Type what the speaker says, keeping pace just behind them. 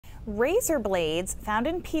Razor blades found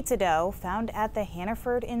in pizza dough found at the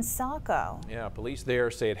Hannaford in Saco. Yeah, police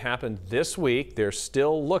there say it happened this week. They're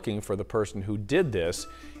still looking for the person who did this.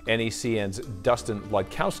 NECN's Dustin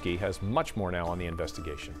Ludkowski has much more now on the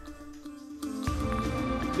investigation.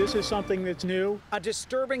 This is something that's new. A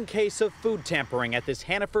disturbing case of food tampering at this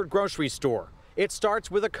Hannaford grocery store. It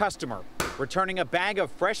starts with a customer returning a bag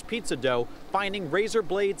of fresh pizza dough, finding razor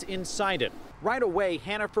blades inside it. Right away,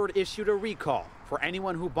 Hannaford issued a recall for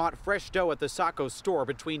anyone who bought fresh dough at the Saco store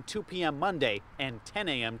between 2 p.m. Monday and 10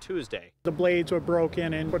 a.m. Tuesday. The blades were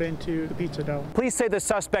broken and put into the pizza dough. Police say the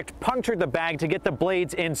suspect punctured the bag to get the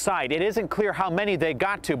blades inside. It isn't clear how many they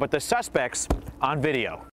got to, but the suspect's on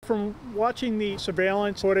video. From watching the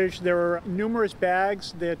surveillance footage, there were numerous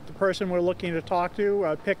bags that the person we're looking to talk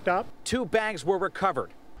to picked up. 2 bags were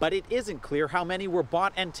recovered, but it isn't clear how many were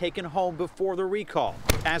bought and taken home before the recall.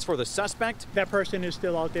 As for the suspect, that person is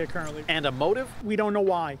still out there currently. And a motive? We don't know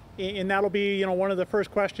why, and that'll be, one of the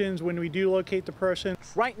first questions when we do locate the person.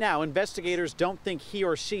 Right now, investigators don't think he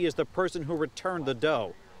or she is the person who returned the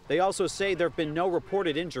dough. They also say there have been no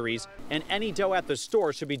reported injuries, and any dough at the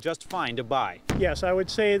store should be just fine to buy. Yes, I would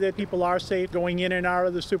say that people are safe going in and out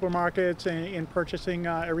of the supermarkets and purchasing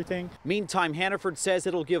everything. Meantime, Hannaford says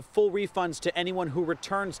it'll give full refunds to anyone who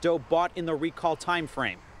returns dough bought in the recall time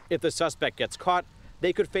frame. If the suspect gets caught,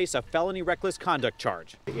 they could face a felony reckless conduct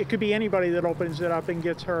charge. It could be anybody that opens it up and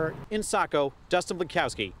gets hurt. In Saco, Dustin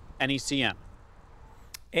Ludkowski, NECN.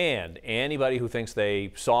 And anybody who thinks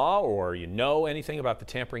they saw or anything about the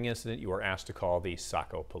tampering incident, you are asked to call the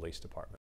Saco Police Department.